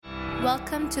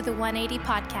Welcome to the 180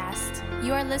 Podcast.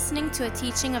 You are listening to a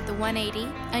teaching of the 180,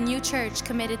 a new church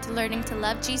committed to learning to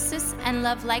love Jesus and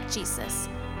love like Jesus.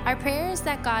 Our prayer is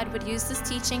that God would use this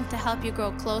teaching to help you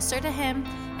grow closer to Him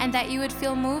and that you would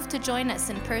feel moved to join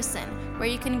us in person, where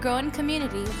you can grow in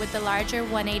community with the larger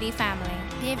 180 family.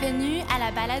 Bienvenue à la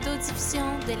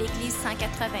balado-diffusion de l'Église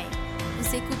 180.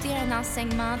 Vous écoutez un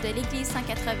enseignement de l'Église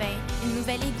 180, une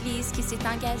nouvelle Église qui s'est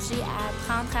engagée à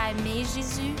apprendre à aimer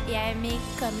Jésus et à aimer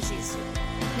comme Jésus.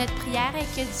 Notre prière est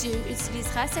que Dieu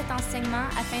utilisera cet enseignement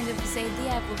afin de vous aider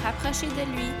à vous rapprocher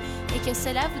de lui et que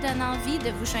cela vous donne envie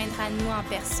de vous joindre à nous en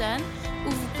personne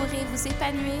où vous pourrez vous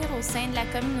épanouir au sein de la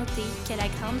communauté qu'est la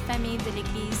grande famille de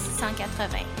l'Église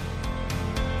 180.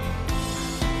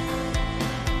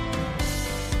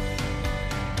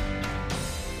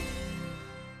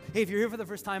 Hey, if you're here for the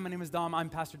first time, my name is Dom. I'm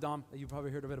Pastor Dom, that you've probably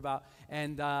heard a bit about.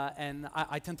 And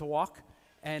I tend to walk.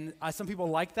 And some people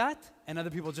like that, and other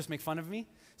people just make fun of me.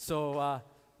 So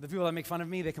the people that make fun of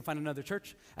me, they can find another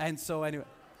church. And so anyway,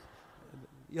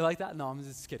 you like that? No, I'm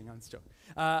just kidding. I'm just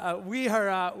joking. We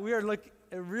are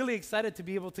really excited to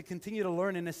be able to continue to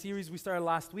learn in a series we started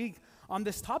last week on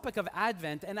this topic of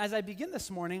Advent. And as I begin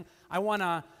this morning, I want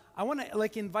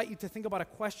to invite you to think about a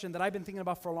question that I've been thinking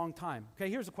about for a long time. Okay,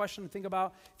 here's a question to think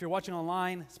about. If you're watching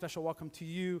online, special welcome to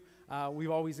you.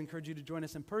 We've always encouraged you to join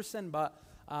us in person, but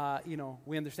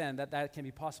we understand that can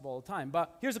be possible all the time.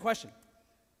 But here's a question.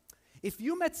 If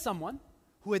you met someone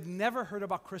who had never heard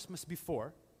about Christmas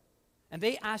before, and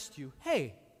they asked you,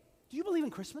 hey, do you believe in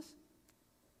Christmas?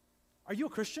 Are you a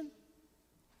Christian?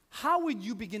 How would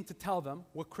you begin to tell them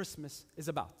what Christmas is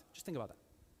about? Just think about that.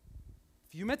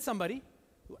 If you met somebody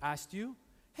who asked you,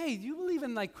 hey, do you believe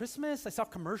in Christmas? I saw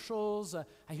commercials,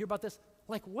 I hear about this.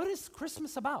 What is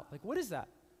Christmas about? What is that?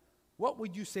 What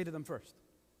would you say to them first?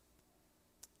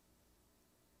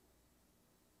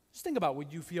 Just think about,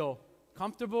 would you feel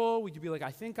comfortable? Would you be like,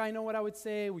 I think I know what I would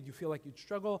say? Would you feel like you'd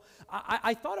struggle?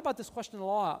 I thought about this question a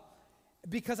lot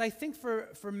because I think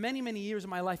for many, many years of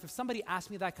my life, if somebody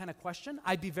asked me that kind of question,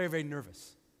 I'd be very, very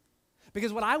nervous.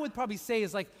 Because what I would probably say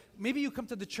is maybe you come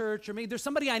to the church, or maybe there's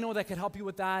somebody I know that could help you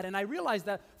with that. And I realized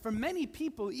that for many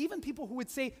people, even people who would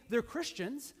say they're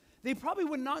Christians, they probably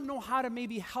would not know how to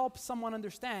maybe help someone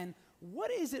understand what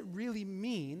does it really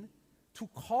mean to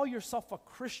call yourself a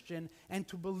Christian and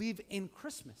to believe in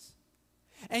Christmas.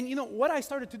 And what I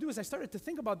started to do is I started to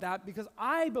think about that because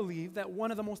I believe that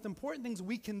one of the most important things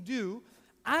we can do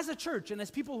as a church and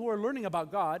as people who are learning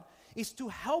about God is to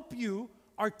help you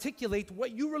articulate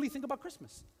what you really think about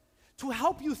Christmas, to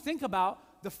help you think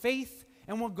about the faith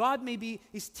and what God maybe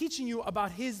is teaching you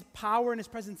about His power and His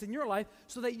presence in your life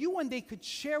so that you one day could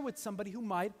share with somebody who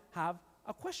might have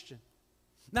a question.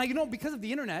 Now, because of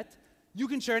the internet, you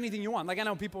can share anything you want. I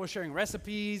know people are sharing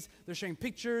recipes, they're sharing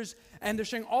pictures, and they're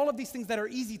sharing all of these things that are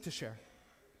easy to share.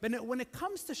 But when it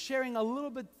comes to sharing a little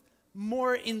bit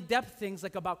more in-depth things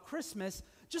about Christmas,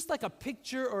 just a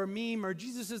picture or a meme or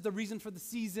Jesus is the reason for the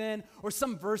season or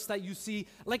some verse that you see,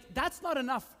 that's not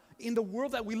enough in the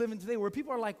world that we live in today where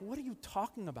people are like, what are you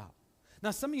talking about?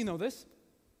 Now, some of you know this.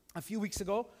 A few weeks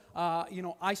ago,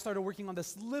 I started working on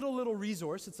this little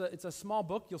resource. It's a small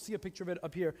book. You'll see a picture of it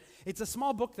up here. It's a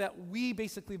small book that we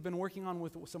basically have been working on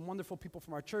with some wonderful people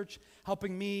from our church,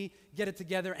 helping me get it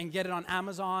together and get it on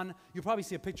Amazon. You'll probably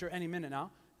see a picture any minute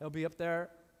now. It'll be up there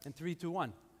in 3, 2,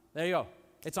 1. There you go.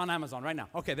 It's on Amazon right now.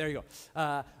 Okay, there you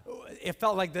go. It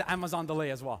felt like the Amazon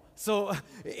delay as well. So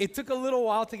it took a little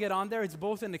while to get on there. It's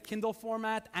both in the Kindle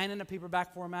format and in a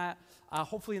paperback format.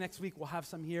 Hopefully next week we'll have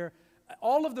some here.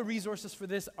 All of the resources for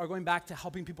this are going back to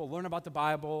helping people learn about the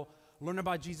Bible, learn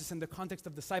about Jesus in the context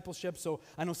of discipleship. So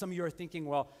I know some of you are thinking,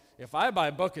 well, if I buy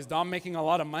a book, is Dom making a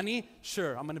lot of money?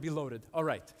 Sure, I'm going to be loaded. All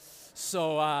right.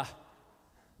 So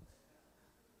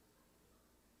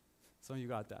some of you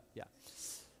got that, yeah.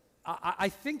 I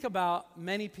think about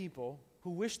many people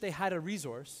who wish they had a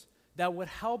resource that would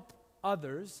help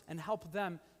others and help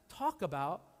them talk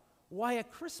about why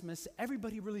at Christmas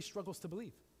everybody really struggles to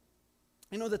believe.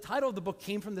 The title of the book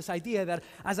came from this idea that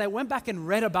as I went back and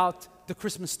read about the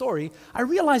Christmas story, I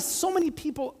realized so many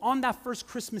people on that first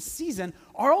Christmas season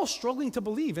are all struggling to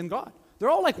believe in God. They're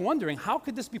all wondering, how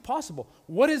could this be possible?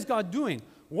 What is God doing?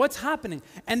 What's happening?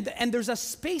 And there's a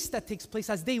space that takes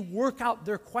place as they work out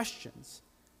their questions,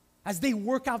 as they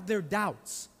work out their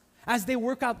doubts, as they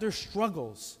work out their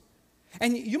struggles.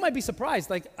 And you might be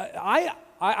surprised,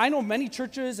 I know many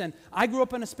churches, and I grew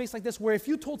up in a space like this, where if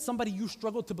you told somebody you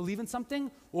struggled to believe in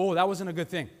something, that wasn't a good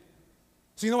thing.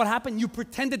 So you know what happened? You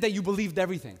pretended that you believed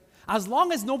everything. As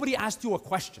long as nobody asked you a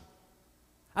question.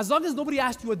 As long as nobody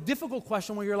asked you a difficult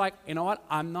question where you're like, you know what,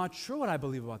 I'm not sure what I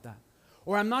believe about that.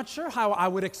 Or I'm not sure how I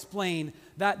would explain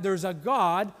that there's a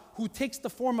God who takes the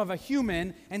form of a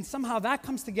human and somehow that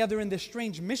comes together in this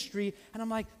strange mystery. And I'm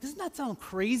like, doesn't that sound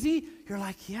crazy? You're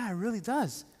like, yeah, it really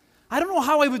does. I don't know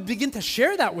how I would begin to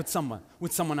share that with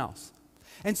someone else.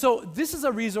 And so this is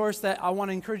a resource that I want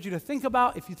to encourage you to think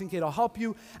about if you think it'll help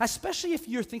you, especially if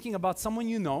you're thinking about someone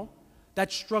you know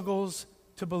that struggles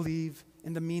to believe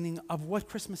in the meaning of what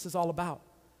Christmas is all about.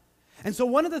 And so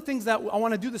one of the things that I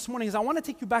want to do this morning is I want to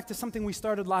take you back to something we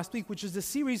started last week, which is the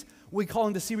series we call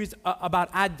in the series about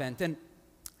Advent. And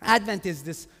Advent is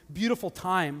this beautiful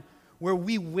time where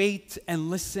we wait and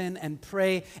listen and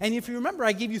pray. And if you remember,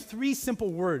 I gave you 3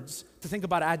 simple words to think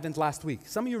about Advent last week.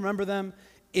 Some of you remember them.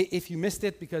 If you missed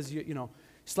it because you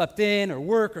slept in or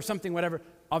work or something, whatever,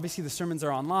 obviously the sermons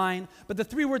are online. But the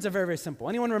 3 words are very, very simple.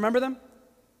 Anyone remember them?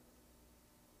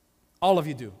 All of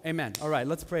you do. Amen. All right,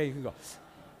 let's pray. You can go.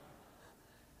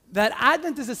 That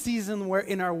Advent is a season where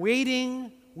in our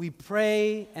waiting, we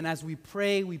pray, and as we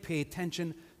pray, we pay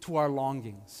attention to our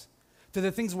longings, to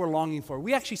the things we're longing for.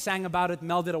 We actually sang about it.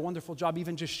 Mel did a wonderful job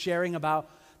even just sharing about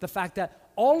the fact that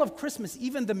all of Christmas,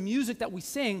 even the music that we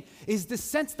sing, is the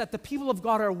sense that the people of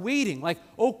God are waiting. Like,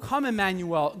 oh, come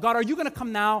Emmanuel. God, are you going to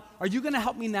come now? Are you going to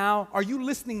help me now? Are you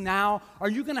listening now? Are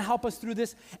you going to help us through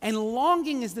this? And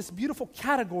longing is this beautiful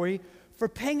category for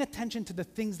paying attention to the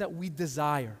things that we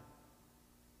desire.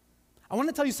 I want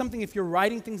to tell you something, if you're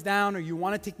writing things down or you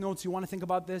want to take notes, you want to think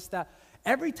about this, that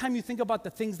every time you think about the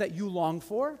things that you long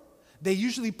for, they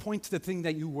usually point to the thing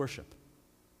that you worship.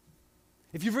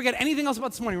 If you forget anything else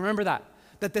about this morning, remember that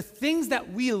the things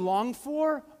that we long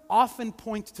for often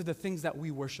point to the things that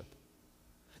we worship.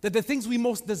 That the things we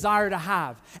most desire to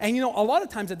have. And a lot of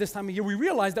times at this time of year, we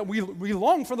realize that we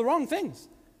long for the wrong things.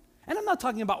 And I'm not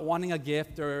talking about wanting a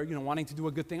gift or wanting to do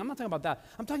a good thing. I'm not talking about that.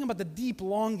 I'm talking about the deep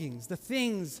longings, the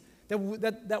things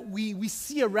that we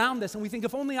see around us, and we think,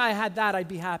 if only I had that, I'd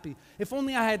be happy. If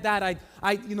only I had that,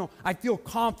 I'd feel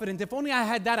confident. If only I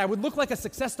had that, I would look like a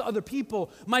success to other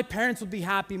people. My parents would be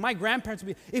happy. My grandparents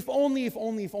would be. If only.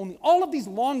 All of these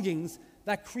longings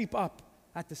that creep up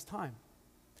at this time.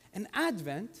 And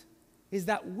Advent is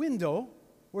that window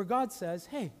where God says,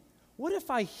 hey, what if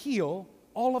I heal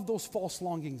all of those false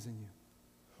longings in you?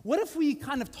 What if we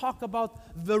kind of talk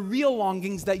about the real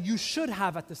longings that you should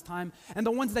have at this time and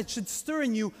the ones that should stir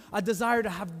in you a desire to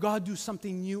have God do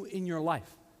something new in your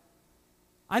life?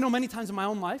 I know many times in my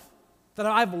own life that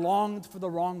I've longed for the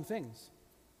wrong things.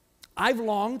 I've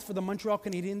longed for the Montreal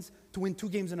Canadiens to win 2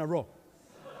 games in a row,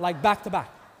 like back to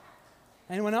back.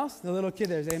 Anyone else? The little kid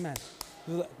there is amen.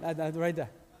 Right there.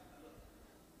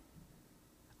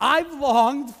 I've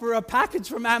longed for a package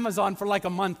from Amazon for like a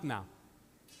month now.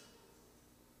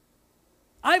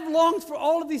 I've longed for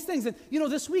all of these things. And,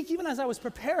 this week, even as I was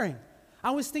preparing,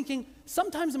 I was thinking,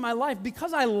 sometimes in my life,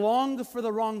 because I long for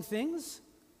the wrong things,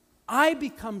 I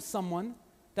become someone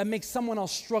that makes someone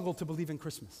else struggle to believe in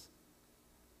Christmas.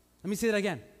 Let me say that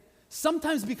again.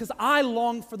 Sometimes because I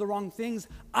long for the wrong things,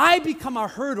 I become a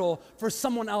hurdle for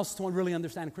someone else to really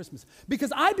understand Christmas.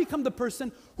 Because I become the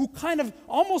person who kind of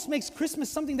almost makes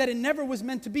Christmas something that it never was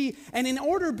meant to be. And in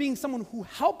order of being someone who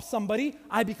helps somebody,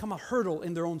 I become a hurdle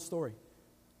in their own story.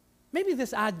 Maybe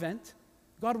this Advent,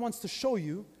 God wants to show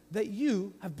you that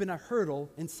you have been a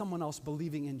hurdle in someone else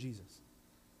believing in Jesus.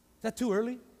 Is that too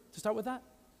early to start with that?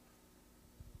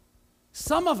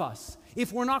 Some of us,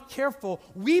 if we're not careful,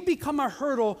 we become a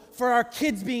hurdle for our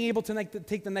kids being able to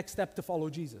take the next step to follow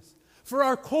Jesus. For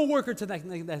our coworker to take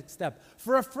the next step.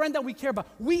 For a friend that we care about.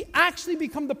 We actually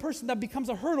become the person that becomes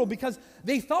a hurdle because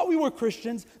they thought we were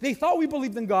Christians. They thought we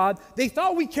believed in God. They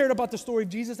thought we cared about the story of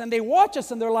Jesus. And they watch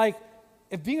us and they're like,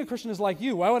 if being a Christian is like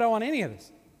you, why would I want any of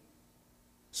this?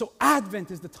 So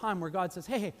Advent is the time where God says,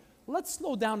 hey, let's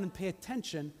slow down and pay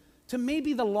attention to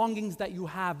maybe the longings that you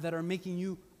have that are making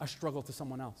you a struggle to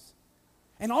someone else.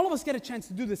 And all of us get a chance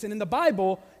to do this. And in the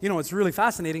Bible, it's really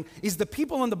fascinating, is the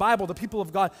people in the Bible, the people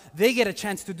of God, they get a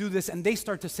chance to do this and they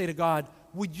start to say to God,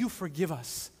 would you forgive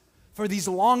us for these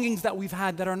longings that we've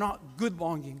had that are not good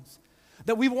longings?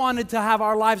 That we wanted to have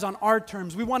our lives on our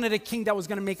terms. We wanted a king that was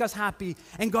going to make us happy.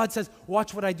 And God says,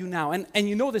 watch what I do now. And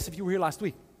you know this if you were here last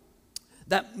week.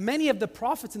 That many of the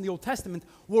prophets in the Old Testament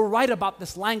will write about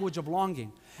this language of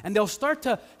longing. And they'll start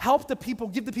to help the people,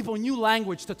 give the people a new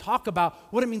language to talk about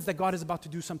what it means that God is about to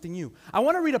do something new. I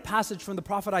want to read a passage from the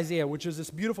prophet Isaiah, which is this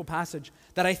beautiful passage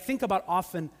that I think about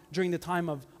often during the time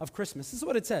of Christmas. This is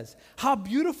what it says. How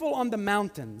beautiful on the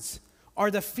mountains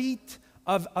are the feet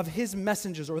of his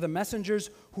messengers, or the messengers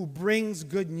who brings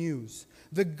good news.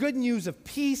 The good news of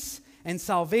peace and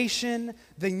salvation,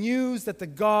 the news that the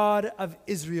God of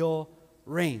Israel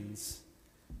reigns.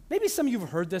 Maybe some of you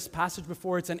have heard this passage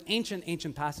before. It's an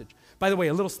ancient passage. By the way,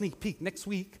 a little sneak peek. Next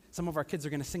week, some of our kids are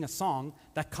going to sing a song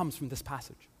that comes from this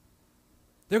passage.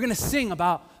 They're going to sing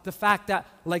about the fact that,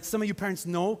 like some of you parents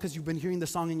know, because you've been hearing the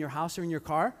song in your house or in your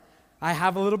car, I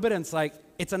have a little bit, and it's like,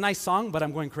 it's a nice song, but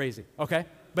I'm going crazy, okay?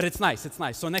 But it's nice.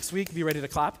 So next week, be ready to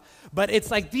clap. But it's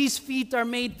like, these feet are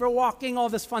made for walking, all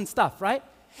this fun stuff, right?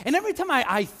 And every time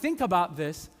I think about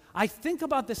this, I think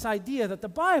about this idea that the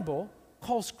Bible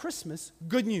calls Christmas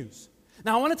good news.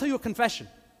 Now, I want to tell you a confession,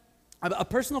 a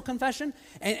personal confession,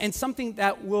 and something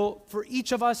that will, for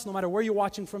each of us, no matter where you're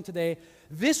watching from today,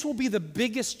 this will be the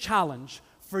biggest challenge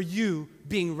for you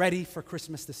being ready for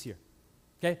Christmas this year.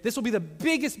 Okay? This will be the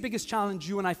biggest challenge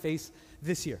you and I face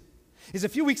this year. Is a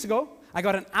few weeks ago, I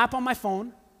got an app on my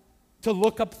phone to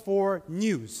look up for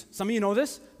news. Some of you know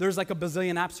this. There's like a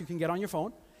bazillion apps you can get on your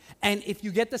phone. And if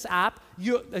you get this app,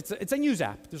 it's a news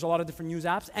app. There's a lot of different news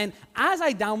apps. And as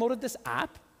I downloaded this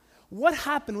app, what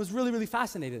happened was really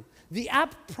fascinating. The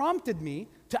app prompted me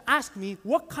to ask me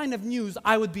what kind of news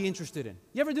I would be interested in.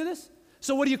 You ever do this?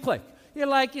 So what do you click? You're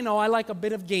like, I like a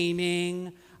bit of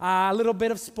gaming, a little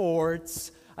bit of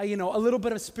sports, a little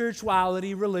bit of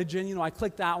spirituality, religion. I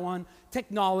clicked that one.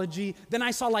 Technology. Then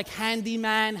I saw like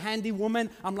handyman, handywoman.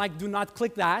 I'm like, do not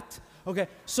click that. Okay,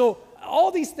 so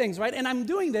all these things, right? And I'm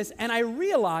doing this, and I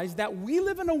realize that we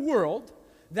live in a world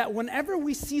that whenever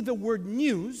we see the word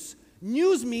news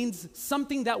means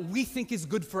something that we think is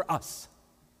good for us.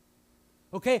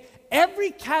 Okay? Every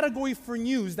category for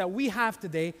news that we have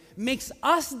today makes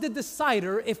us the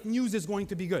decider if news is going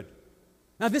to be good.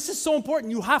 Now, this is so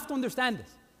important. You have to understand this.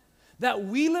 That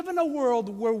we live in a world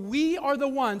where we are the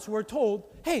ones who are told,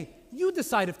 hey, you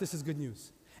decide if this is good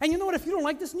news. And you know what? If you don't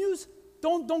like this news,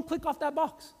 don't click off that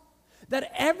box.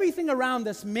 That everything around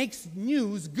us makes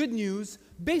news, good news,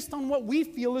 based on what we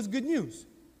feel is good news.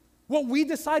 What we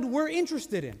decide we're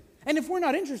interested in. And if we're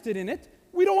not interested in it,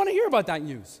 we don't want to hear about that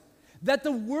news. That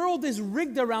the world is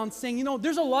rigged around saying,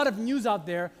 there's a lot of news out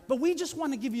there, but we just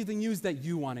want to give you the news that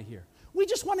you want to hear. We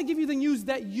just want to give you the news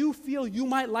that you feel you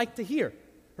might like to hear,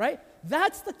 right?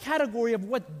 That's the category of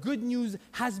what good news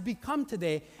has become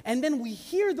today. And then we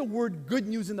hear the word good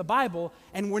news in the Bible,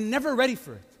 and we're never ready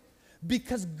for it.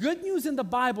 Because good news in the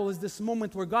Bible is this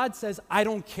moment where God says, I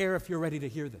don't care if you're ready to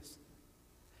hear this.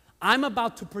 I'm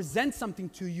about to present something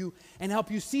to you and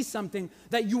help you see something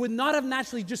that you would not have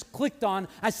naturally just clicked on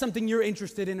as something you're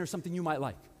interested in or something you might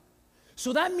like.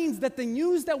 So that means that the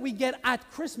news that we get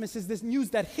at Christmas is this news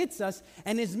that hits us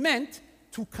and is meant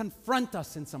to confront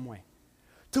us in some way.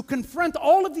 To confront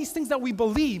all of these things that we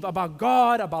believe about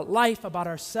God, about life, about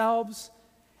ourselves.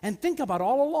 And think about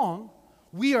all along,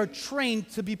 we are trained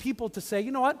to be people to say,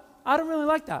 you know what? I don't really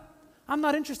like that. I'm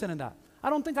not interested in that. I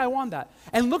don't think I want that.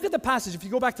 And look at the passage. If you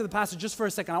go back to the passage just for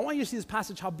a second, I want you to see this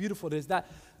passage, how beautiful it is.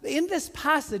 That in this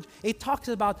passage, it talks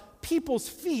about people's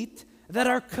feet that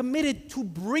are committed to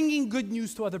bringing good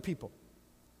news to other people.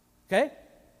 Okay?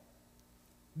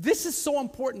 This is so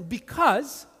important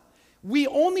because we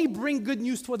only bring good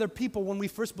news to other people when we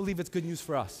first believe it's good news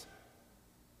for us.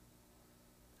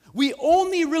 We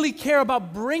only really care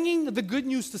about bringing the good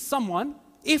news to someone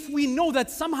if we know that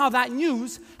somehow that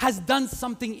news has done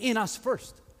something in us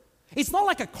first. It's not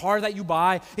like a car that you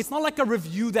buy. It's not like a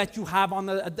review that you have on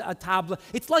a tablet.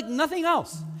 It's like nothing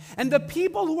else. And the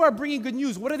people who are bringing good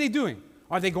news, what are they doing?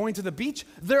 Are they going to the beach?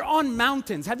 They're on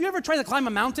mountains. Have you ever tried to climb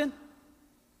a mountain?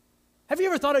 Have you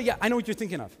ever thought of, yeah, I know what you're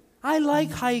thinking of. I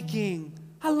like hiking.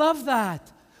 I love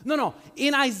that. No.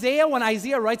 In Isaiah, when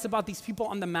Isaiah writes about these people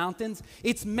on the mountains,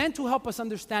 it's meant to help us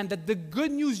understand that the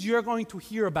good news you're going to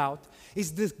hear about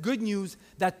is this good news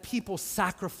that people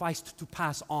sacrificed to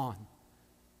pass on.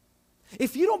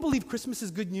 If you don't believe Christmas is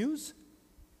good news,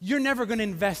 you're never going to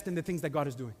invest in the things that God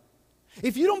is doing.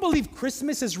 If you don't believe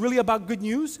Christmas is really about good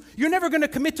news, you're never going to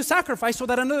commit to sacrifice so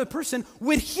that another person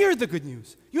would hear the good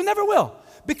news. You never will,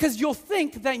 because you'll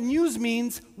think that news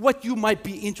means what you might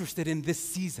be interested in this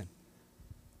season.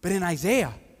 But in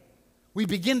Isaiah, we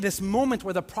begin this moment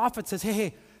where the prophet says,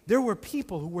 hey, there were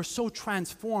people who were so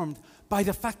transformed by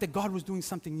the fact that God was doing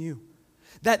something new.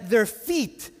 That their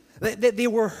feet, that they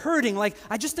were hurting. Like,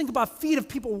 I just think about feet of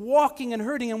people walking and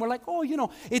hurting, and we're like, oh,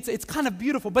 it's kind of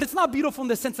beautiful. But it's not beautiful in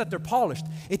the sense that they're polished.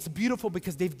 It's beautiful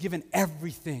because they've given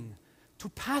everything to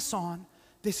pass on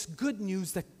this good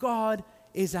news that God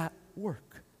is at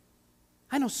work.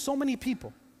 I know so many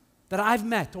people that I've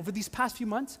met over these past few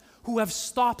months who have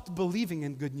stopped believing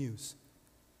in good news.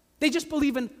 They just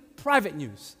believe in private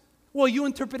news. Well, you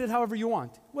interpret it however you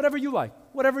want, whatever you like,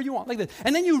 whatever you want, like this.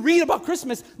 And then you read about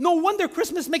Christmas. No wonder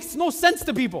Christmas makes no sense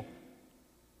to people.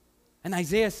 And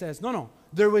Isaiah says, no,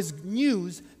 there was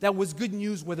news that was good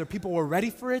news whether people were ready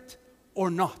for it or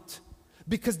not.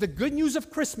 Because the good news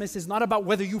of Christmas is not about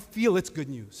whether you feel it's good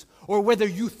news or whether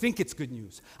you think it's good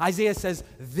news. Isaiah says,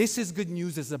 this is good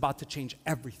news, is about to change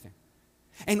everything.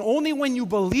 And only when you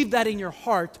believe that in your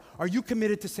heart are you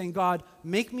committed to saying, God,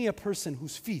 make me a person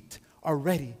whose feet are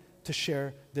ready to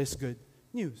share this good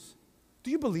news. Do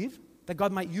you believe that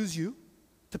God might use you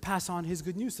to pass on his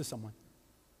good news to someone?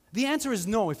 The answer is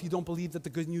no if you don't believe that the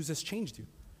good news has changed you.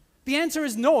 The answer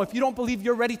is no if you don't believe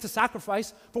you're ready to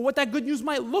sacrifice for what that good news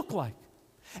might look like.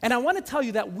 And I want to tell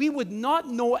you that we would not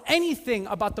know anything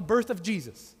about the birth of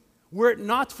Jesus were it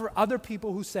not for other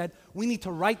people who said, we need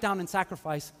to write down and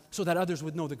sacrifice so that others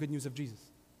would know the good news of Jesus.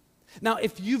 Now,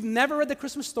 if you've never read the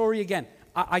Christmas story, again,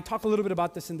 I talk a little bit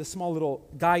about this in the small little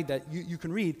guide that you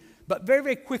can read, but very,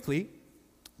 very quickly,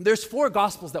 there's 4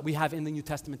 Gospels that we have in the New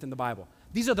Testament in the Bible.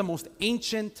 These are the most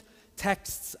ancient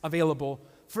texts available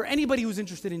for anybody who's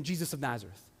interested in Jesus of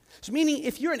Nazareth. So meaning,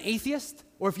 if you're an atheist,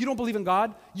 or if you don't believe in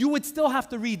God, you would still have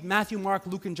to read Matthew, Mark,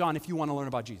 Luke, and John if you want to learn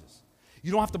about Jesus.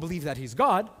 You don't have to believe that he's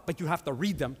God, but you have to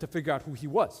read them to figure out who he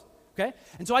was, okay?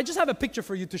 And so I just have a picture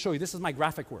for you to show you. This is my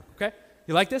graphic work, okay?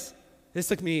 You like this? This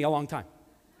took me a long time,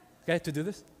 okay, to do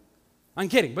this. I'm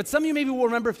kidding, but some of you maybe will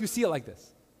remember if you see it like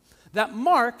this. That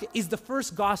Mark is the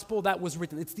first gospel that was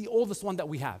written. It's the oldest one that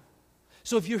we have.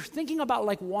 So if you're thinking about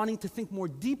like wanting to think more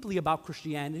deeply about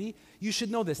Christianity, you should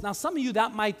know this. Now, some of you,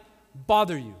 that might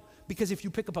bother you, because if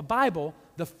you pick up a Bible,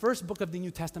 the first book of the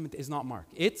New Testament is not Mark.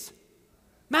 It's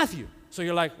Matthew. So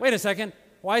you're like, wait a second,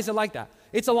 why is it like that?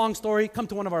 It's a long story. Come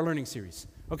to one of our learning series,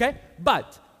 okay?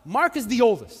 But Mark is the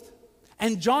oldest,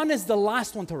 and John is the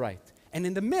last one to write. And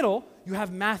in the middle, you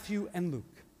have Matthew and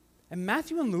Luke. And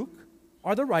Matthew and Luke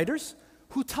are the writers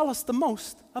who tell us the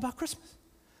most about Christmas.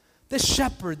 The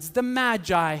shepherds, the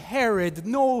magi, Herod,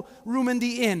 no room in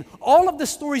the inn. All of the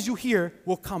stories you hear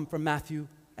will come from Matthew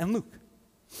and Luke.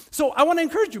 So I want to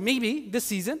encourage you, maybe this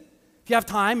season, if you have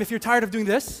time, if you're tired of doing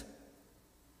this,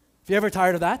 if you're ever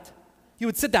tired of that, you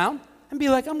would sit down and be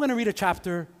like, I'm going to read a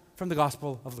chapter from the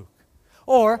Gospel of Luke.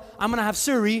 Or I'm going to have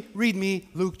Suri read me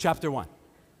Luke chapter 1.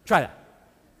 Try that.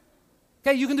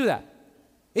 Okay, you can do that.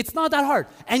 It's not that hard.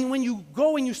 And when you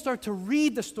go and you start to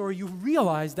read the story, you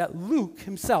realize that Luke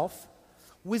himself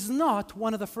was not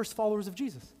one of the first followers of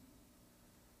Jesus.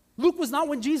 Luke was not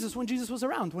when Jesus was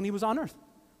around, when he was on earth.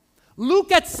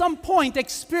 Luke at some point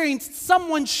experienced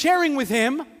someone sharing with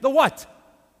him the what?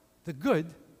 The good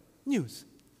news.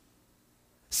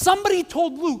 Somebody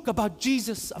told Luke about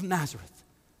Jesus of Nazareth.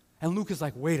 And Luke is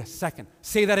like, wait a second.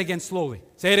 Say that again slowly.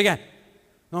 Say it again.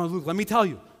 No, Luke, let me tell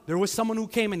you. There was someone who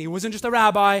came, and he wasn't just a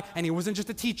rabbi, and he wasn't just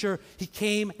a teacher. He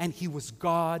came, and he was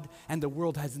God, and the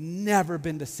world has never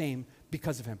been the same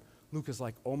because of him. Luke is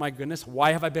like, oh my goodness,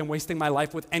 why have I been wasting my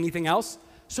life with anything else?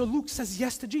 So Luke says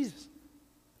yes to Jesus.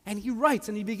 And he writes,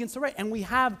 and he begins to write. And we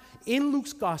have in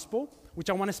Luke's gospel, which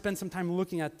I want to spend some time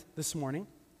looking at this morning,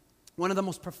 one of the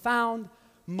most profound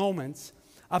moments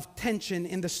of tension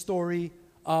in the story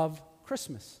of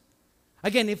Christmas.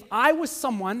 Again, if I was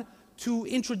someone to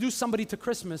introduce somebody to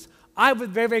Christmas, I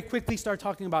would very, very quickly start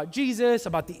talking about Jesus,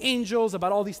 about the angels,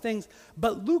 about all these things.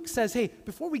 But Luke says, hey,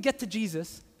 before we get to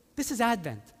Jesus, this is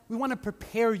Advent. We want to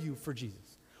prepare you for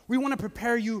Jesus. We want to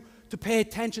prepare you to pay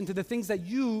attention to the things that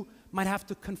you might have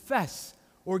to confess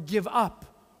or give up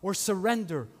or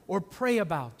surrender or pray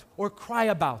about or cry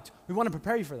about. We want to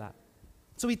prepare you for that.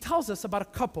 So he tells us about a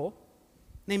couple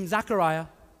named Zachariah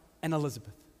and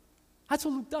Elizabeth. That's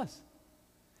what Luke does.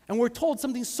 And we're told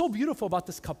something so beautiful about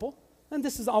this couple. And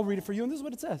this is, I'll read it for you, and this is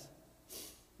what it says.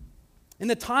 In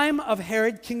the time of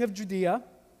Herod, king of Judea,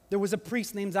 there was a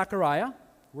priest named Zachariah,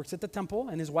 works at the temple,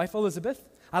 and his wife Elizabeth.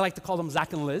 I like to call them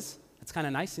Zach and Liz. That's kind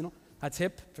of nice, you know. That's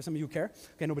hip for some of you who care.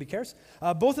 Okay, nobody cares.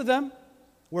 Both of them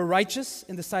were righteous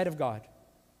in the sight of God.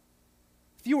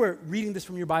 If you were reading this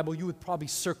from your Bible, you would probably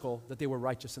circle that they were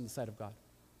righteous in the sight of God.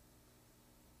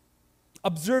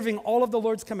 Observing all of the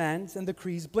Lord's commands and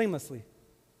decrees blamelessly.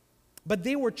 But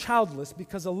they were childless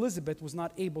because Elizabeth was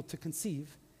not able to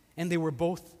conceive, and they were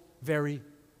both very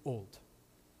old.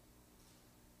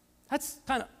 That's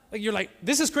kind of, like, you're like,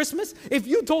 this is Christmas? If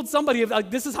you told somebody, like,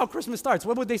 this is how Christmas starts,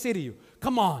 what would they say to you?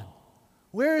 Come on.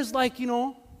 Where's, like, you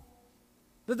know,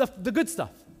 the good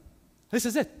stuff? This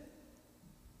is it.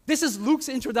 This is Luke's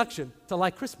introduction to,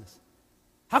 like, Christmas.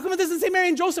 How come it doesn't say Mary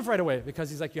and Joseph right away?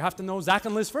 Because he's like, you have to know Zach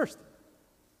and Liz first.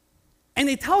 And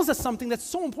it tells us something that's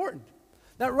so important.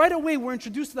 That right away we're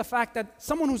introduced to the fact that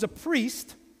someone who's a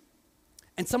priest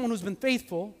and someone who's been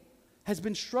faithful has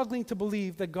been struggling to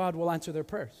believe that God will answer their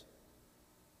prayers.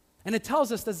 And it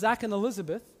tells us that Zachariah and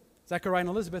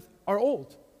Elizabeth, are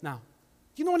old now.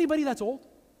 Do you know anybody that's old?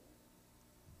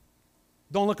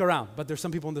 Don't look around, but there's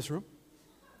some people in this room.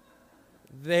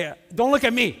 Don't look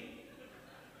at me.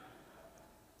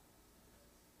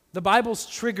 The Bible's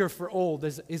trigger for old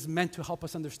is meant to help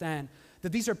us understand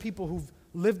that these are people who've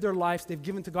lived their lives, they've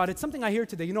given to God. It's something I hear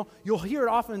today. You know, you'll hear it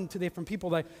often today from people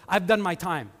like, I've done my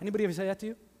time. Anybody ever say that to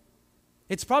you?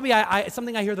 It's probably it's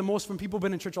something I hear the most from people who've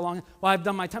been in church a long time. Well, I've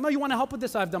done my time. Oh, you want to help with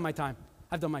this? I've done my time.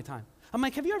 I've done my time. I'm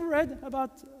like, have you ever read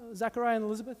about Zachariah and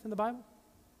Elizabeth in the Bible?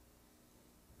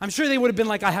 I'm sure they would have been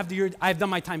like, I've done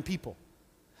my time people.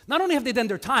 Not only have they done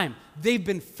their time, they've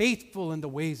been faithful in the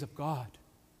ways of God.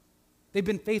 They've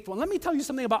been faithful. And let me tell you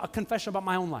something about a confession about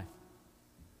my own life.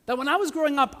 That when I was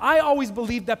growing up, I always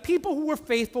believed that people who were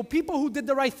faithful, people who did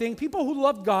the right thing, people who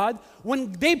loved God,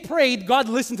 when they prayed, God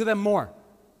listened to them more.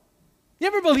 You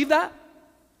ever believe that?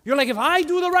 You're like, if I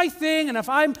do the right thing, and if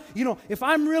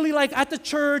I'm really like at the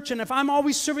church, and if I'm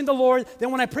always serving the Lord,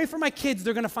 then when I pray for my kids,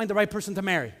 they're going to find the right person to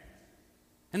marry.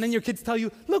 And then your kids tell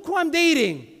you, look who I'm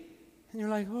dating. And you're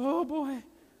like, oh boy,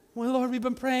 well, Lord, we've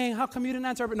been praying. How come you didn't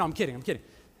answer? No, I'm kidding.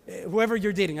 Whoever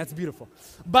you're dating, that's beautiful.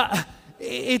 But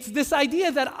it's this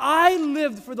idea that I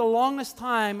lived for the longest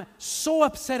time so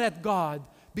upset at God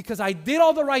because I did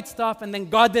all the right stuff and then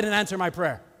God didn't answer my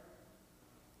prayer.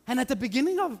 And at the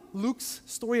beginning of Luke's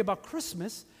story about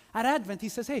Christmas, at Advent, he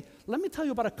says, hey, let me tell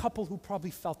you about a couple who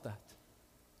probably felt that.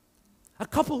 A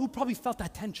couple who probably felt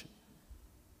that tension.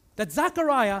 That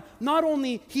Zachariah, not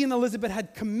only he and Elizabeth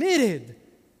had committed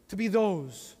to be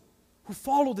those who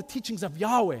follow the teachings of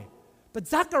Yahweh, but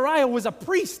Zachariah was a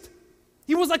priest.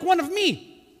 He was like one of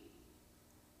me.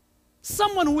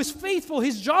 Someone who was faithful.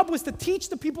 His job was to teach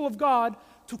the people of God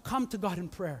to come to God in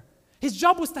prayer. His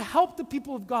job was to help the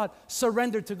people of God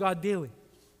surrender to God daily.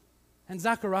 And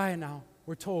Zachariah now,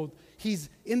 we're told, he's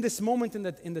in this moment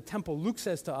in the temple, Luke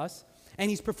says to us, and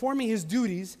he's performing his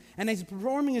duties. And as he's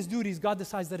performing his duties, God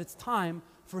decides that it's time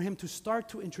for him to start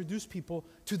to introduce people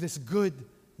to this good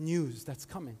news that's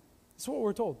coming. That's what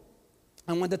we're told.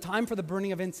 And when the time for the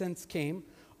burning of incense came,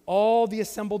 all the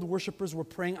assembled worshipers were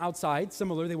praying outside.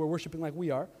 Similar, they were worshiping like we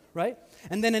are, right?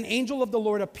 And then an angel of the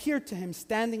Lord appeared to him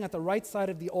standing at the right side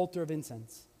of the altar of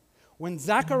incense. When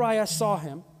Zachariah saw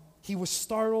him, he was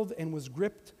startled and was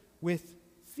gripped with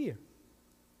fear.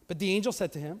 But the angel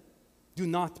said to him, do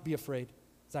not be afraid,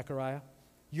 Zachariah.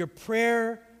 Your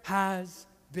prayer has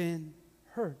been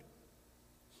heard.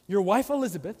 Your wife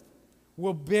Elizabeth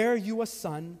will bear you a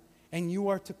son, and you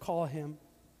are to call him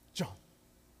John.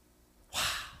 Wow.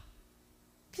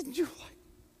 Can you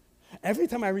every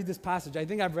time I read this passage, I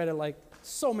think I've read it like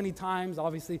so many times,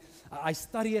 obviously. I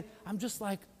study it. I'm just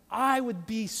like, I would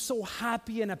be so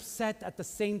happy and upset at the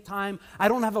same time. I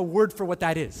don't have a word for what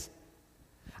that is.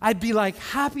 I'd be like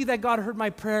happy that God heard my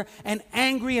prayer and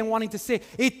angry and wanting to say,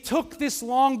 it took this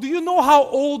long. Do you know how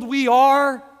old we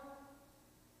are?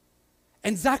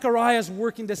 And Zachariah's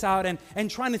working this out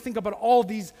and trying to think about all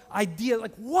these ideas.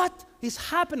 Like, what is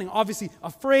happening? Obviously,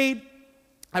 afraid.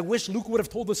 I wish Luke would have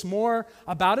told us more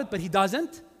about it, but he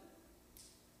doesn't.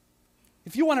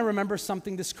 If you want to remember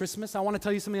something this Christmas, I want to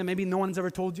tell you something that maybe no one's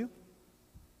ever told you.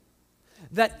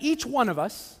 That each one of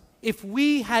us, if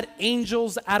we had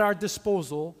angels at our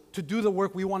disposal to do the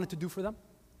work we wanted to do for them,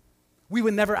 we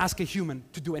would never ask a human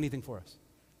to do anything for us.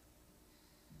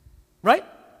 Right?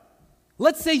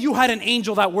 Let's say you had an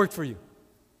angel that worked for you,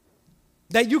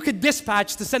 that you could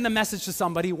dispatch to send a message to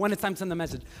somebody when it's time to send a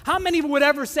message. How many would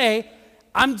ever say,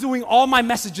 I'm doing all my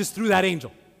messages through that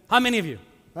angel? How many of you,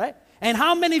 right? And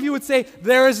how many of you would say,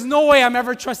 there is no way I'm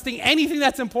ever trusting anything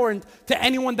that's important to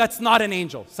anyone that's not an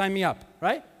angel? Sign me up,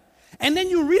 right? And then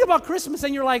you read about Christmas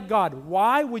and you're like, God,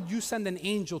 why would you send an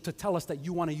angel to tell us that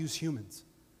you want to use humans?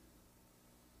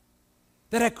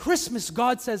 That at Christmas,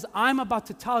 God says, I'm about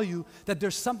to tell you that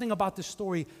there's something about this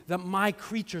story that my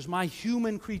creatures, my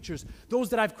human creatures, those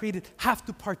that I've created, have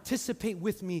to participate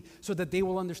with me so that they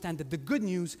will understand that the good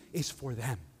news is for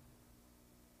them.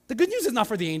 The good news is not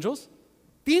for the angels.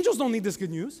 The angels don't need this good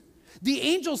news. The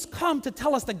angels come to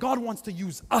tell us that God wants to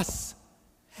use us.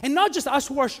 And not just us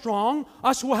who are strong,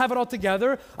 us who have it all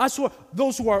together,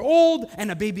 those who are old, and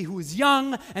a baby who is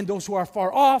young, and those who are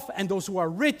far off, and those who are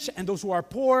rich, and those who are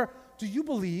poor. Do you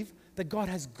believe that God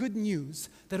has good news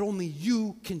that only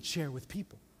you can share with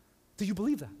people? Do you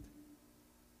believe that?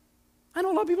 I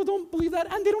know a lot of people don't believe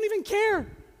that, and they don't even care.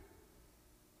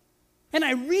 And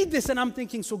I read this, and I'm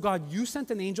thinking, so God, you sent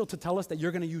an angel to tell us that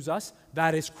you're going to use us?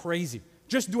 That is crazy.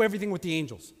 Just do everything with the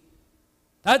angels.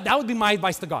 That would be my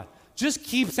advice to God. Just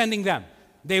keep sending them.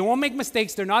 They won't make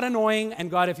mistakes. They're not annoying. And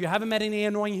God, if you haven't met any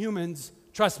annoying humans,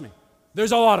 trust me,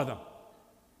 there's a lot of them.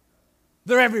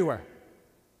 They're everywhere.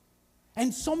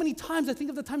 And so many times, I think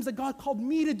of the times that God called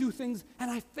me to do things, and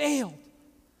I failed.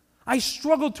 I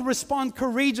struggled to respond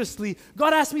courageously.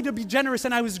 God asked me to be generous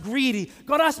and I was greedy.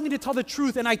 God asked me to tell the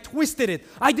truth and I twisted it.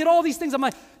 I did all these things. I'm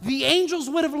like, the angels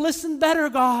would have listened better,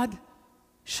 God.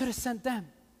 Should have sent them.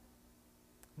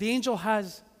 The angel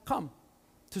has come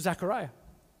to Zechariah.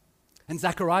 And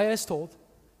Zechariah is told,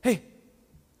 hey,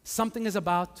 something is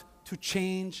about to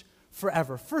change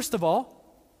forever. First of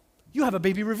all, you have a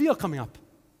baby reveal coming up.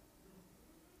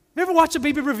 You ever watch a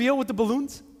baby reveal with the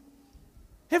balloons?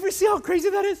 Ever see how crazy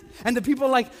that is? And the people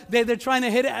they're trying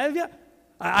to hit it.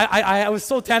 I was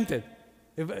so tempted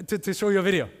to show you a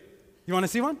video. You want to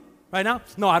see one right now?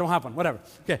 No, I don't have one. Whatever.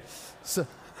 Okay. So,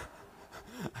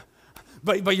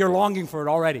 but you're longing for it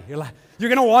already. You're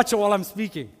gonna watch it while I'm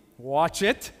speaking. Watch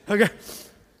it. Okay.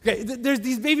 Okay. There's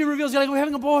these baby reveals. You're like, we're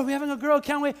having a boy, we're having a girl.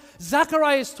 Can't wait.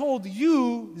 Zechariah is told,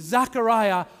 you,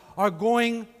 Zechariah, are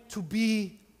going to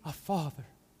be a father.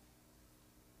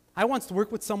 I once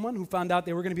worked with someone who found out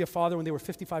they were going to be a father when they were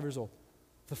 55 years old,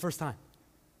 for the first time.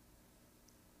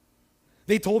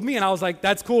 They told me, and I was like,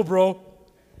 that's cool, bro.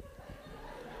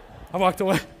 I walked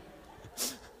away.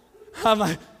 I'm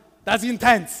like, that's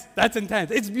intense. That's intense.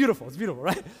 It's beautiful,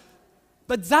 right?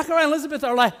 But Zechariah and Elizabeth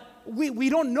are like, we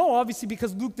don't know, obviously,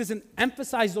 because Luke doesn't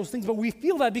emphasize those things, but we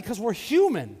feel that because we're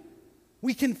human.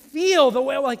 We can feel the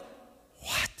way we're like,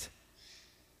 what?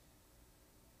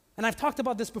 And I've talked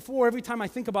about this before. Every time I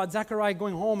think about Zechariah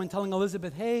going home and telling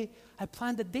Elizabeth, hey, I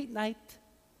planned a date night.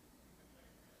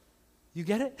 You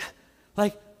get it?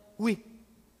 Like,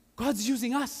 God's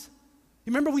using us.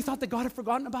 You remember we thought that God had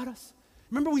forgotten about us?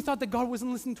 Remember we thought that God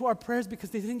wasn't listening to our prayers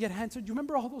because they didn't get answered? You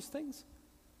remember all those things?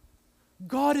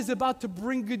 God is about to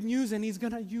bring good news and He's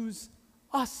going to use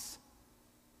us.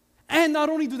 And not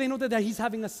only do they know that He's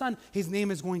having a son, His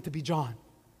name is going to be John.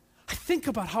 I think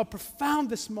about how profound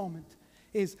this moment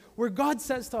is, where God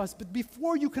says to us, but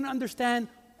before you can understand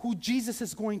who Jesus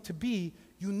is going to be,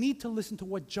 you need to listen to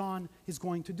what John is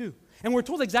going to do. And we're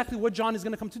told exactly what John is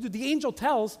going to come to do. The angel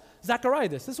tells Zechariah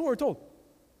this. This is what we're told.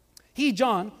 He,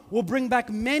 John, will bring back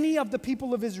many of the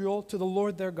people of Israel to the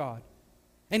Lord their God.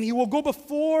 And he will go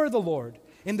before the Lord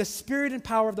in the spirit and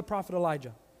power of the prophet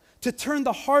Elijah, to turn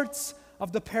the hearts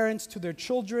of the parents to their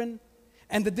children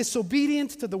and the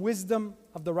disobedient to the wisdom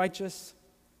of the righteous,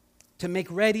 to make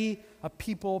ready a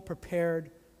people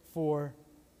prepared for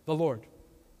the Lord.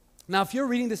 Now, if you're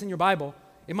reading this in your Bible,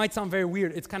 it might sound very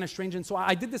weird. It's kind of strange. And so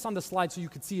I did this on the slide so you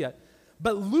could see it.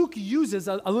 But Luke uses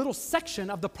a little section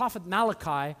of the prophet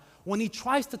Malachi when he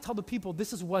tries to tell the people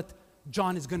this is what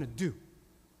John is going to do.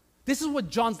 This is what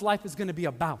John's life is going to be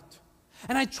about.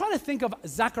 And I try to think of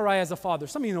Zechariah as a father.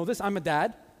 Some of you know this. I'm a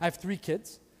dad. I have 3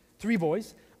 kids, 3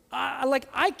 boys.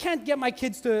 I can't get my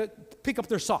kids to pick up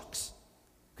their socks.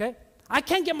 Okay? I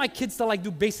can't get my kids to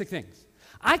do basic things.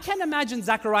 I can't imagine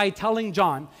Zechariah telling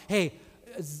John, hey,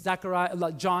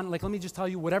 Zechariah, John, let me just tell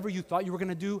you, whatever you thought you were going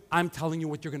to do, I'm telling you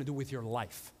what you're going to do with your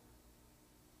life.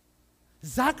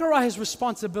 Zechariah's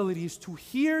responsibility is to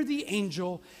hear the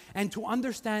angel and to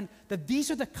understand that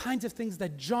these are the kinds of things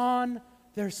that John,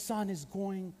 their son, is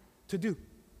going to do.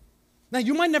 Now,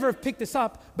 you might never have picked this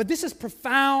up, but this is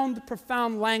profound,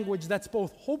 profound language that's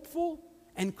both hopeful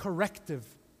and corrective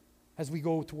as we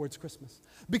go towards Christmas.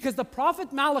 Because the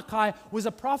prophet Malachi was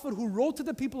a prophet who wrote to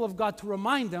the people of God to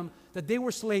remind them that they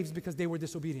were slaves because they were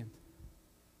disobedient.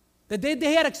 That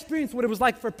they had experienced what it was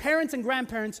like for parents and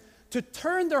grandparents to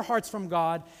turn their hearts from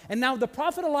God. And now the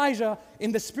prophet Elijah,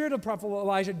 in the spirit of prophet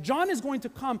Elijah, John is going to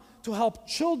come to help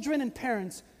children and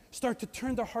parents start to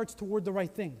turn their hearts toward the right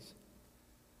things.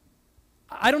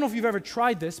 I don't know if you've ever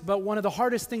tried this, but one of the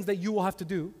hardest things that you will have to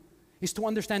do is to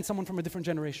understand someone from a different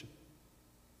generation.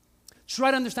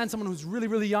 Try to understand someone who's really,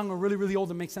 really young or really, really old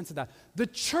and make sense of that. The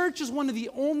church is one of the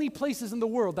only places in the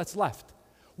world that's left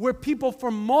where people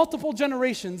from multiple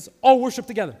generations all worship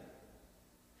together.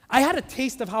 I had a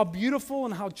taste of how beautiful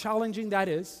and how challenging that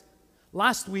is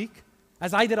last week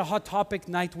as I did a Hot Topic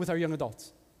night with our young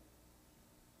adults.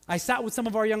 I sat with some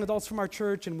of our young adults from our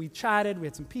church and we chatted, we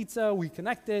had some pizza, we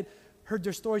connected, heard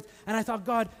their stories, and I thought,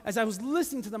 God, as I was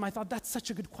listening to them, I thought, that's such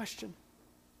a good question.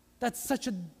 That's such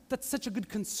a good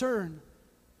concern.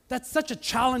 That's such a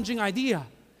challenging idea.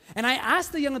 And I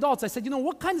asked the young adults, I said,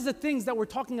 what kinds of things that we're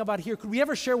talking about here could we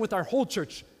ever share with our whole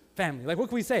church family? What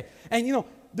could we say? And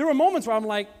there were moments where I'm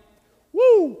like,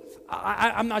 woo,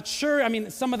 I'm not sure. I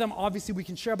mean, some of them, obviously, we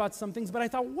can share about some things, but I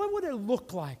thought, what would it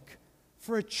look like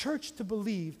for a church to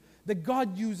believe that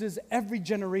God uses every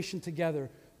generation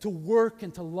together to work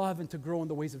and to love and to grow in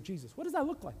the ways of Jesus? What does that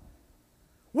look like?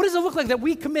 What does it look like that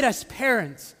we commit as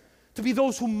parents to be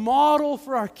those who model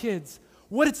for our kids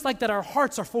what it's like that our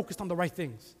hearts are focused on the right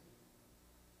things?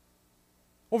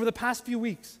 Over the past few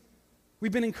weeks,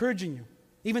 we've been encouraging you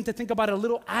Even to think about a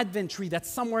little Advent tree that's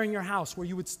somewhere in your house where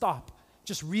you would stop,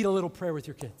 just read a little prayer with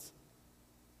your kids.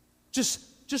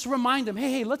 Just remind them,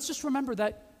 hey, let's just remember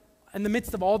that in the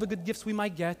midst of all the good gifts we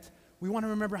might get, we want to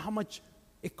remember how much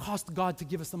it cost God to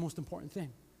give us the most important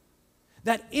thing.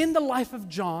 That in the life of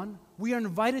John, we are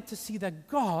invited to see that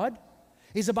God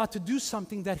is about to do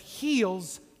something that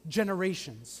heals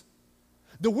generations.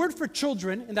 The word for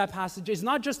children in that passage is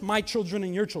not just my children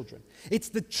and your children. It's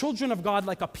the children of God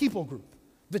like a people group.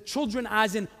 The children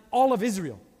as in all of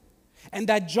Israel. And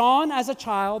that John as a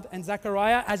child and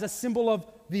Zechariah as a symbol of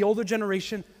the older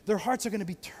generation, their hearts are going to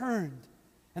be turned.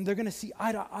 And they're going to see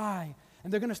eye to eye.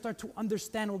 And they're going to start to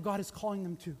understand what God is calling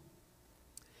them to.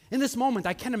 In this moment,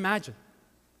 I can imagine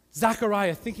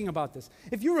Zechariah thinking about this.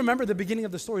 If you remember the beginning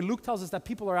of the story, Luke tells us that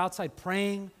people are outside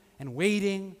praying and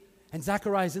waiting. And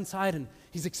Zechariah is inside and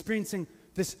he's experiencing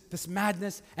this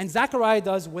madness. And Zechariah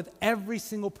does what every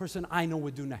single person I know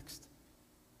would do next.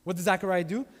 What does Zechariah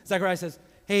do? Zechariah says,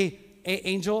 hey,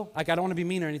 angel, I don't want to be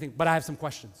mean or anything, but I have some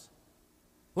questions.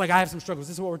 I have some struggles.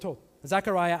 This is what we're told.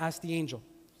 Zechariah asked the angel,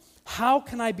 how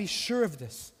can I be sure of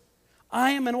this?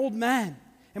 I am an old man,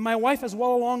 and my wife is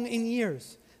well along in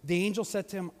years. The angel said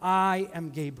to him, I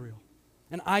am Gabriel,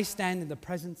 and I stand in the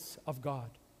presence of God.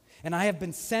 And I have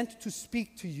been sent to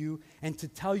speak to you and to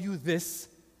tell you this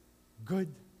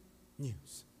good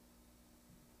news.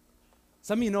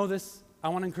 Some of you know this. I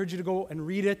want to encourage you to go and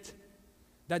read it.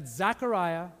 That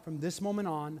Zechariah, from this moment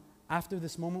on, after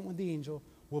this moment with the angel,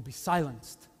 will be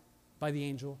silenced by the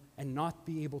angel and not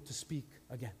be able to speak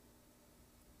again.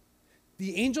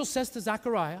 The angel says to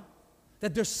Zechariah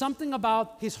that there's something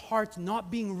about his heart not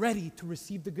being ready to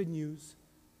receive the good news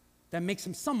that makes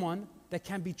him someone that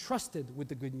can be trusted with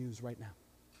the good news right now.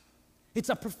 It's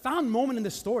a profound moment in the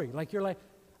story.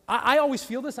 I always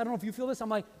feel this. I don't know if you feel this. I'm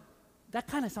like, that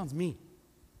kind of sounds mean.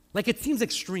 It seems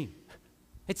extreme.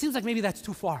 It seems like maybe that's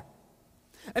too far.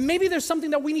 And maybe there's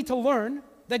something that we need to learn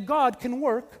that God can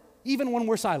work even when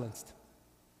we're silenced.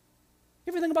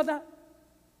 You ever think about that?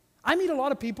 I meet a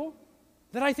lot of people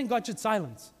that I think God should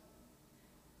silence.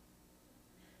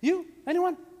 You?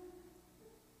 Anyone?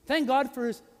 Thank God for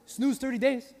his snooze 30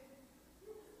 days.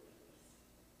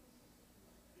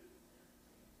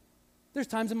 There's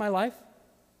times in my life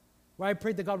where I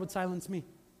prayed that God would silence me.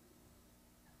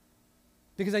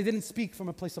 Because I didn't speak from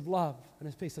a place of love and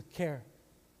a place of care.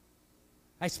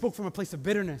 I spoke from a place of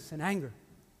bitterness and anger.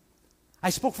 I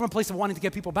spoke from a place of wanting to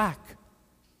get people back.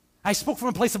 I spoke from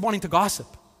a place of wanting to gossip.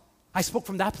 I spoke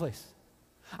from that place.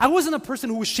 I wasn't a person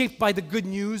who was shaped by the good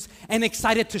news and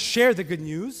excited to share the good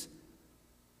news.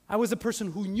 I was a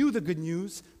person who knew the good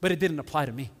news, but it didn't apply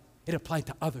to me. It applied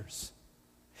to others.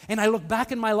 And I look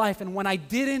back in my life, and when I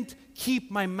didn't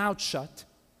keep my mouth shut,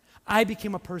 I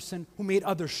became a person who made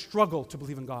others struggle to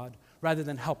believe in God rather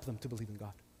than help them to believe in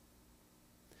God.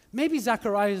 Maybe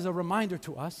Zechariah is a reminder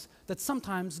to us that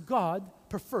sometimes God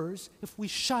prefers if we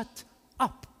shut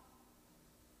up.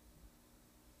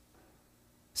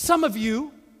 Some of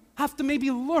you have to maybe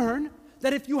learn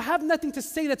that if you have nothing to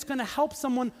say that's going to help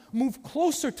someone move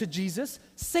closer to Jesus,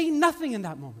 say nothing in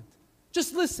that moment.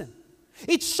 Just listen.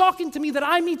 It's shocking to me that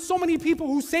I meet so many people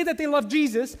who say that they love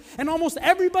Jesus, and almost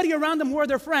everybody around them who are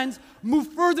their friends move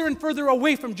further and further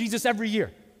away from Jesus every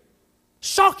year.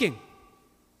 Shocking.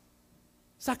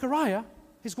 Zechariah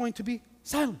is going to be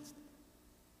silenced.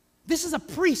 This is a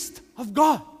priest of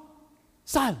God,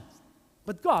 silenced.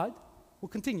 But God will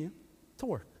continue to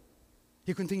work.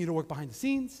 He'll continue to work behind the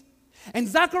scenes. And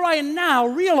Zechariah now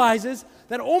realizes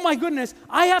that, oh my goodness,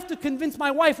 I have to convince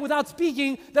my wife without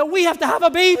speaking that we have to have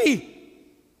a baby.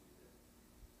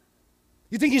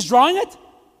 You think he's drawing it?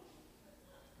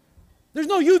 There's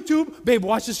no YouTube. Babe,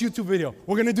 watch this YouTube video.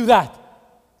 We're going to do that.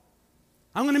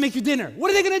 I'm going to make you dinner.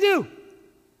 What are they going to do?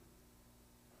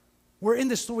 We're in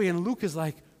the story and Luke is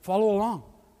like, follow along.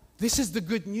 This is the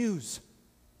good news.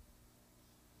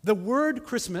 The word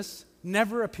Christmas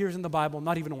never appears in the Bible,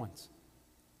 not even once.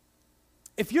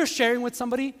 If you're sharing with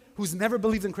somebody who's never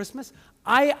believed in Christmas,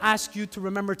 I ask you to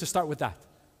remember to start with that.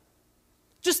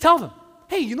 Just tell them,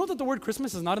 hey, you know that the word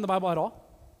Christmas is not in the Bible at all?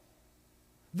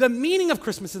 The meaning of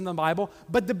Christmas is in the Bible,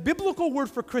 but the biblical word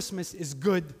for Christmas is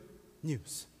good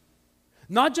news.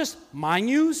 Not just my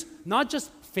news, not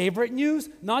just favorite news,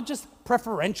 not just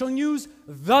preferential news,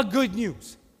 the good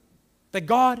news. That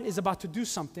God is about to do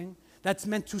something that's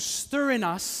meant to stir in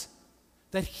us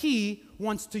that He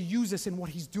wants to use us in what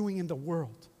He's doing in the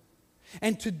world.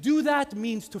 And to do that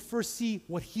means to first see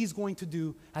what He's going to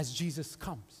do as Jesus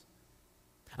comes.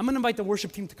 I'm going to invite the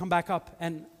worship team to come back up,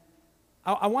 and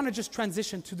I want to just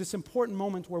transition to this important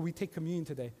moment where we take communion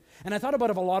today. And I thought about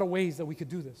a lot of ways that we could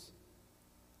do this.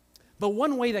 But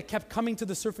one way that kept coming to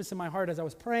the surface in my heart as I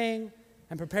was praying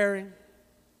and preparing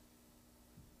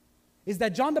is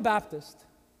that John the Baptist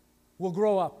will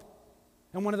grow up.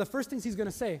 And one of the first things he's going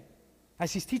to say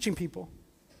as he's teaching people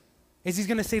is he's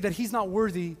going to say that he's not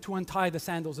worthy to untie the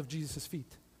sandals of Jesus'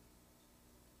 feet.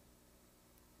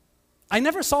 I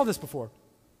never saw this before.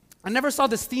 I never saw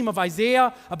this theme of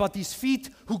Isaiah about these feet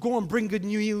who go and bring good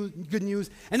news,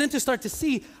 and then to start to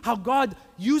see how God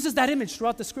uses that image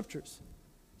throughout the scriptures.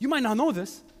 You might not know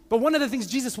this, but one of the things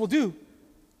Jesus will do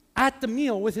at the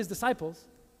meal with his disciples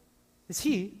is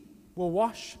he will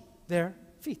wash their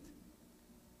feet.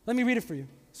 Let me read it for you.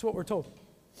 This is what we're told.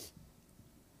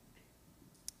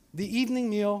 The evening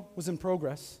meal was in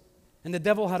progress, and the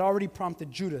devil had already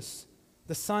prompted Judas,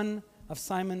 the son of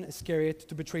Simon Iscariot,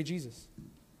 to betray Jesus.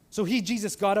 So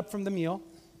Jesus, got up from the meal,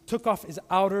 took off his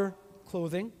outer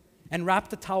clothing, and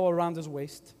wrapped a towel around his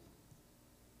waist.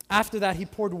 After that, he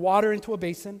poured water into a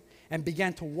basin and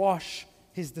began to wash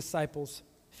his disciples'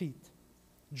 feet,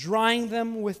 drying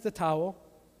them with the towel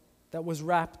that was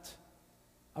wrapped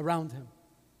around him.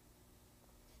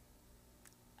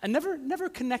 I never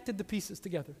connected the pieces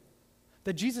together,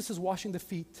 that Jesus is washing the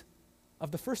feet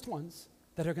of the first ones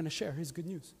that are going to share his good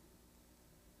news.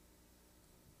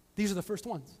 These are the first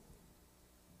ones.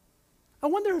 I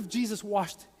wonder if Jesus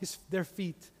washed their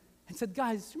feet and said,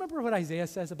 guys, do you remember what Isaiah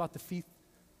says about the feet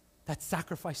that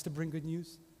sacrifice to bring good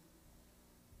news?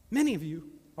 Many of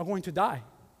you are going to die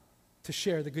to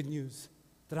share the good news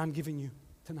that I'm giving you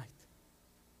tonight.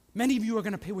 Many of you are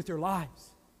going to pay with your lives.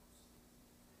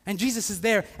 And Jesus is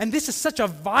there. And this is such a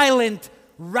violent,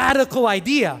 radical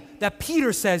idea that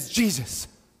Peter says, Jesus,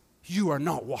 you are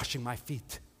not washing my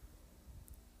feet.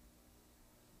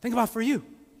 Think about for you,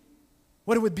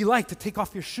 what it would be like to take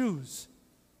off your shoes,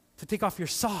 to take off your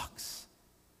socks.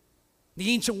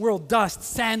 The ancient world, dust,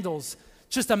 sandals,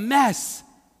 just a mess.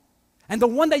 And the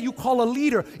one that you call a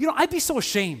leader, I'd be so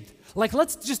ashamed. Like,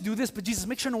 let's just do this, but Jesus,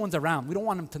 make sure no one's around. We don't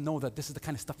want them to know that this is the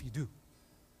kind of stuff you do.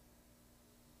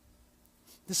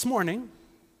 This morning,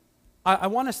 I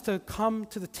want us to come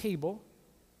to the table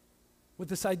with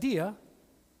this idea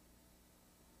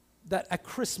that at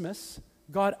Christmas,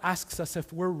 God asks us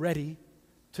if we're ready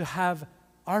to have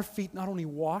our feet not only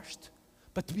washed,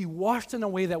 but to be washed in a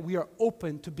way that we are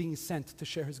open to being sent to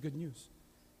share his good news.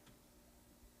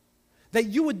 That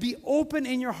you would be open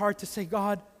in your heart to say,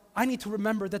 God, I need to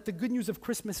remember that the good news of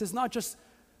Christmas is not just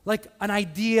like an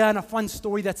idea and a fun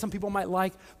story that some people might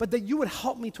like, but that you would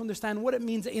help me to understand what it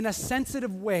means in a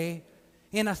sensitive way,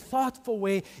 in a thoughtful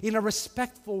way, in a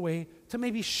respectful way, to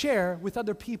maybe share with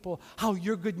other people how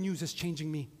your good news is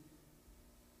changing me.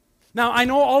 Now, I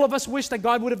know all of us wish that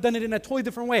God would have done it in a totally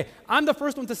different way. I'm the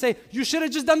first one to say, you should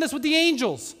have just done this with the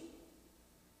angels.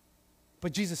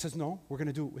 But Jesus says, no, we're going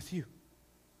to do it with you.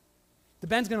 The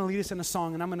band's going to lead us in a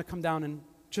song, and I'm going to come down and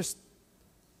just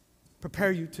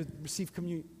prepare you to receive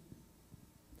communion.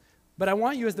 But I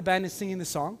want you, as the band is singing the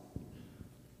song,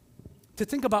 to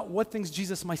think about what things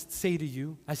Jesus might say to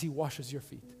you as he washes your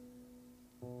feet.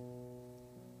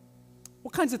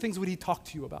 What kinds of things would he talk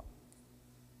to you about?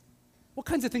 What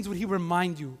kinds of things would he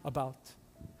remind you about?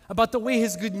 About the way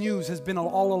his good news has been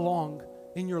all along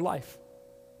in your life.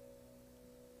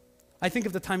 I think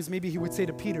of the times maybe he would say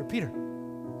to Peter, Peter,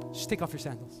 just take off your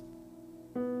sandals.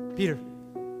 Peter,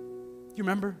 you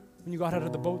remember when you got out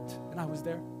of the boat and I was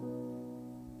there?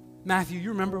 Matthew, you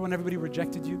remember when everybody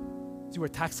rejected you? You were a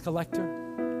tax collector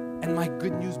and my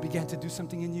good news began to do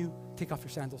something in you? Take off your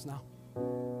sandals now.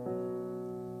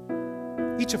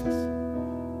 Each of us.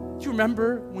 Do you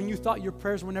remember when you thought your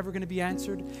prayers were never going to be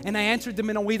answered and I answered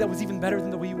them in a way that was even better than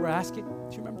the way you were asking?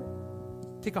 Do you remember?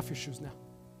 Take off your shoes now.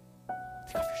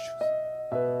 Take off your shoes.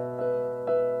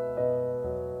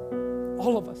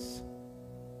 All of us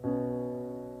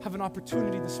have an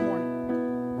opportunity this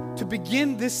morning to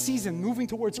begin this season moving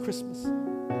towards Christmas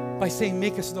by saying,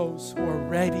 make us those who are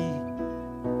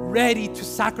ready to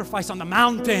sacrifice on the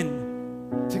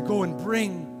mountain to go and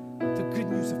bring the good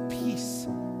news of peace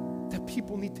that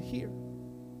people need to hear.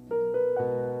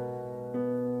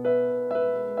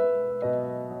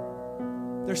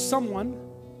 There's someone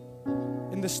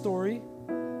in the story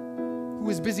who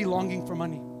is busy longing for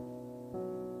money.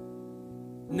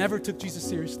 Never took Jesus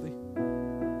seriously.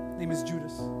 His name is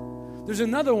Judas. There's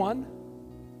another one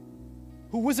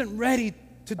who wasn't ready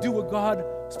to do what God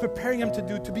was preparing him to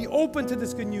do, to be open to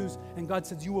this good news. And God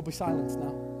says, you will be silenced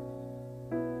now.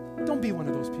 Don't be one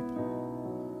of those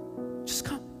people. Just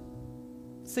come.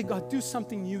 Say, God, do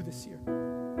something new this year.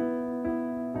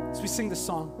 As we sing the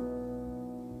song,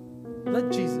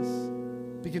 let Jesus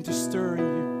begin to stir in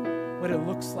you what it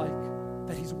looks like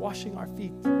that he's washing our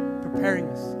feet, preparing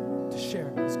us to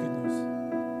share His good news.